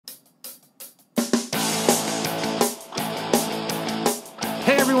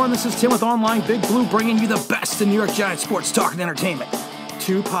Hey everyone, this is Tim with Online Big Blue, bringing you the best in New York Giants sports talk and entertainment.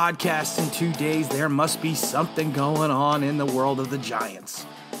 2 podcasts in 2 days. There must be something going on in the world of the Giants.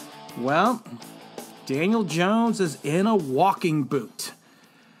 Well, Daniel Jones is in a walking boot.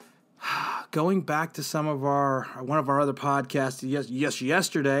 Going back to one of our other podcasts,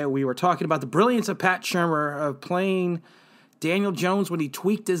 yesterday, we were talking about the brilliance of Pat Shurmur of playing Daniel Jones when he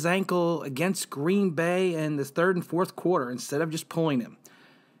tweaked his ankle against Green Bay in the third and fourth quarter instead of just pulling him.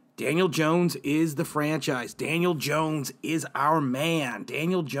 Daniel Jones is the franchise. Daniel Jones is our man.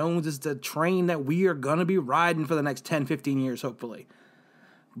 Daniel Jones is the train that we are going to be riding for the next 10, 15 years, hopefully.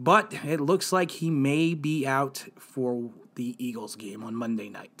 But it looks like he may be out for the Eagles game on Monday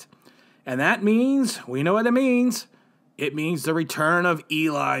night. And that means, we know what it means. It means the return of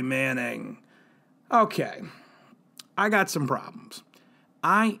Eli Manning. Okay, I got some problems.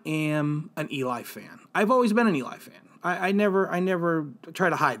 I am an Eli fan. I've always been an Eli fan. I never try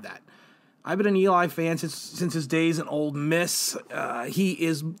to hide that. I've been an Eli fan since his days in Ole Miss. He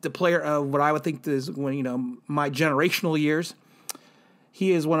is the player of what I would think is my generational years.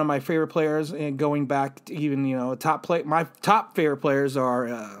 He is one of my favorite players, and going back to even my top favorite players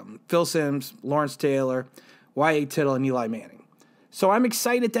are Phil Simms, Lawrence Taylor, Y.A. Tittle, and Eli Manning. So I'm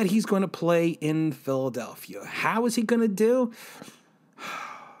excited that he's going to play in Philadelphia. How is he going to do?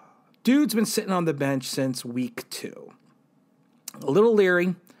 Dude's been sitting on the bench since week 2. A little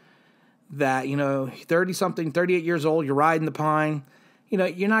leery that, 30-something, 38 years old, you're riding the pine.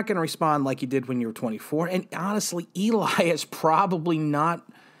 You're not going to respond like you did when you were 24. And honestly, Eli has probably not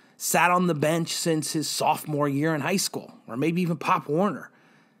sat on the bench since his sophomore year in high school, or maybe even Pop Warner.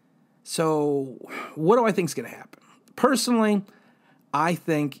 So what do I think is going to happen? Personally, I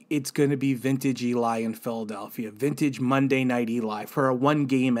think it's going to be vintage Eli in Philadelphia, vintage Monday Night Eli for a 1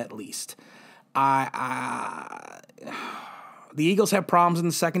 game at least. The Eagles have problems in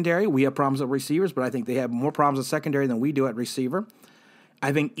the secondary. We have problems at receivers, but I think they have more problems in secondary than we do at receiver.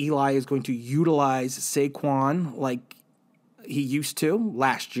 I think Eli is going to utilize Saquon like he used to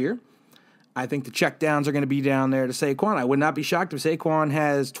last year. I think the checkdowns are going to be down there to Saquon. I would not be shocked if Saquon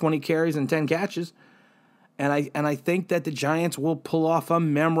has 20 carries and 10 catches. And I think that the Giants will pull off a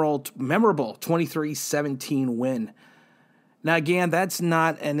memorable 23-17 win. Now, again, that's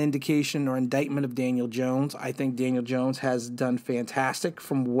not an indication or indictment of Daniel Jones. I think Daniel Jones has done fantastic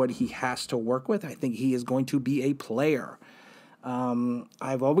from what he has to work with. I think he is going to be a player.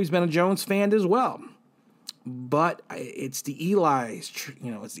 I've always been a Jones fan as well. But it's Eli's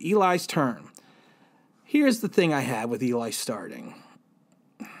turn. Here's the thing I have with Eli starting.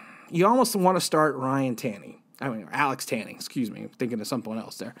 You almost want to start Alex Tanning, I'm thinking of someone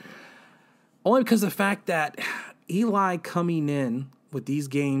else there. Only because of the fact that Eli coming in with these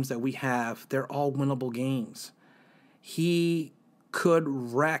games that we have, they're all winnable games. He could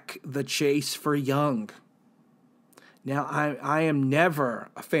wreck the chase for Young. Now, I am never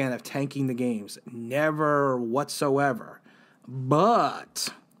a fan of tanking the games, never whatsoever. But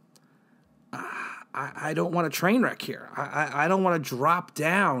I don't want a train wreck here. I don't want to drop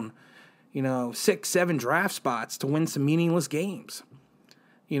down, 6, 7 draft spots to win some meaningless games.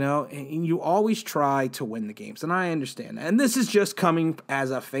 And you always try to win the games, and I understand that. And this is just coming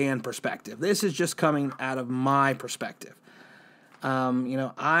as a fan perspective. This is just coming out of my perspective.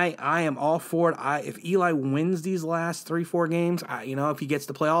 I am all for it. If Eli wins these last 3-4 games, if he gets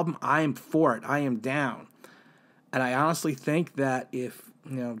to play all of them, I am for it. I am down. And I honestly think that if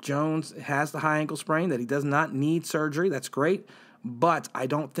Jones has the high ankle sprain, that he does not need surgery, that's great. But I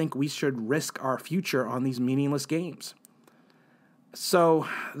don't think we should risk our future on these meaningless games. So,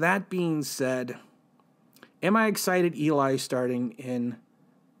 that being said, am I excited Eli starting in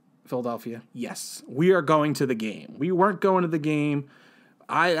Philadelphia? Yes. We are going to the game. We weren't going to the game.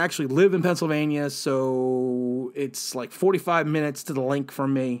 I actually live in Pennsylvania, so it's like 45 minutes to the link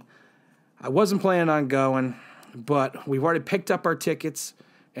from me. I wasn't planning on going, but we've already picked up our tickets,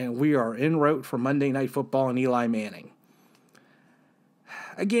 and we are en route for Monday Night Football and Eli Manning.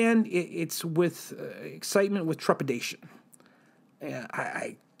 Again, it's with excitement, with trepidation.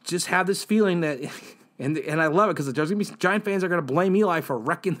 I just have this feeling that, and I love it because there's going to be Giant fans are going to blame Eli for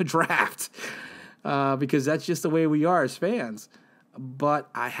wrecking the draft because that's just the way we are as fans. But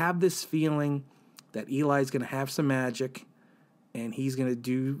I have this feeling that Eli's going to have some magic, and he's going to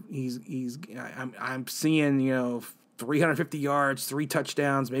do. I'm seeing 350 yards, 3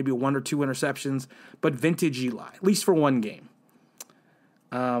 touchdowns, maybe 1 or 2 interceptions, but vintage Eli, at least for 1 game.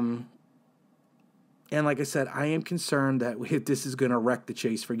 And like I said, I am concerned that this is going to wreck the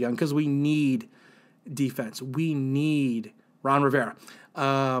chase for Young because we need defense. We need Ron Rivera.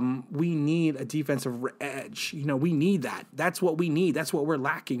 We need a defensive edge. We need that. That's what we need. That's what we're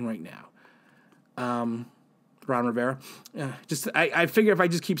lacking right now. Ron Rivera. I figure if I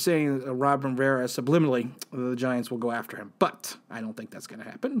just keep saying Ron Rivera subliminally, the Giants will go after him. But I don't think that's going to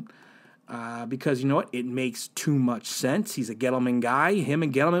happen because you know what? It makes too much sense. He's a Gettleman guy. Him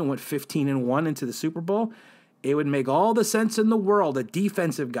and Gettleman went 15-1 into the Super Bowl. It would make all the sense in the world. A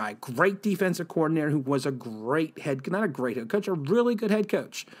defensive guy, great defensive coordinator who was a great not a great head coach, a really good head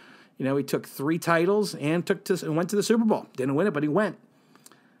coach. He took 3 titles and went to the Super Bowl. Didn't win it, but he went.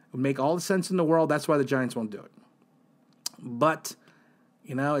 It would make all the sense in the world. That's why the Giants won't do it. But,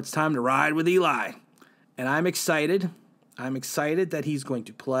 it's time to ride with Eli. And I'm excited. I'm excited that he's going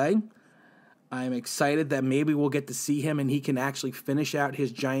to play. I'm excited that maybe we'll get to see him and he can actually finish out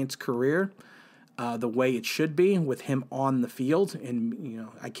his Giants career the way it should be with him on the field. And,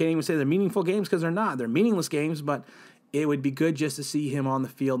 I can't even say they're meaningful games because they're not. They're meaningless games, but it would be good just to see him on the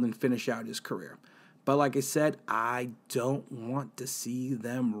field and finish out his career. But like I said, I don't want to see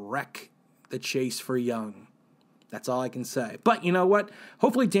them wreck the chase for Young. That's all I can say. But you know what?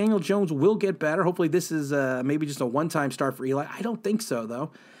 Hopefully Daniel Jones will get better. Hopefully this is maybe just a one-time start for Eli. I don't think so,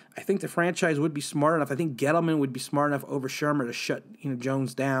 though. I think the franchise would be smart enough. I think Gettleman would be smart enough over Shermer to shut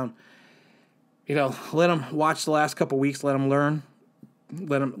Jones down. Let him watch the last couple weeks. Let him learn.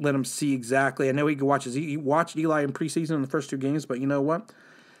 Let him see exactly. I know he watched Eli in preseason in the first 2 games, but you know what?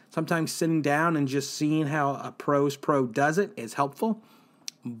 Sometimes sitting down and just seeing how a pro's pro does it is helpful.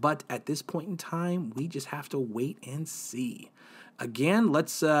 But at this point in time, we just have to wait and see. Again,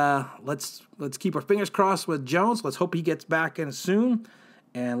 let's keep our fingers crossed with Jones. Let's hope he gets back in soon.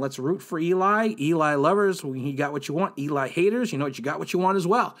 And let's root for Eli. Eli lovers, he got what you want. Eli haters, you got what you want as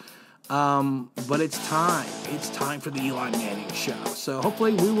well. But it's time. It's time for the Eli Manning Show. So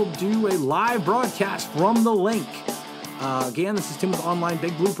hopefully we will do a live broadcast from the link. Again, this is Tim with Online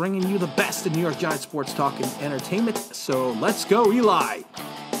Big Blue, bringing you the best in New York Giants sports talk and entertainment. So let's go, Eli.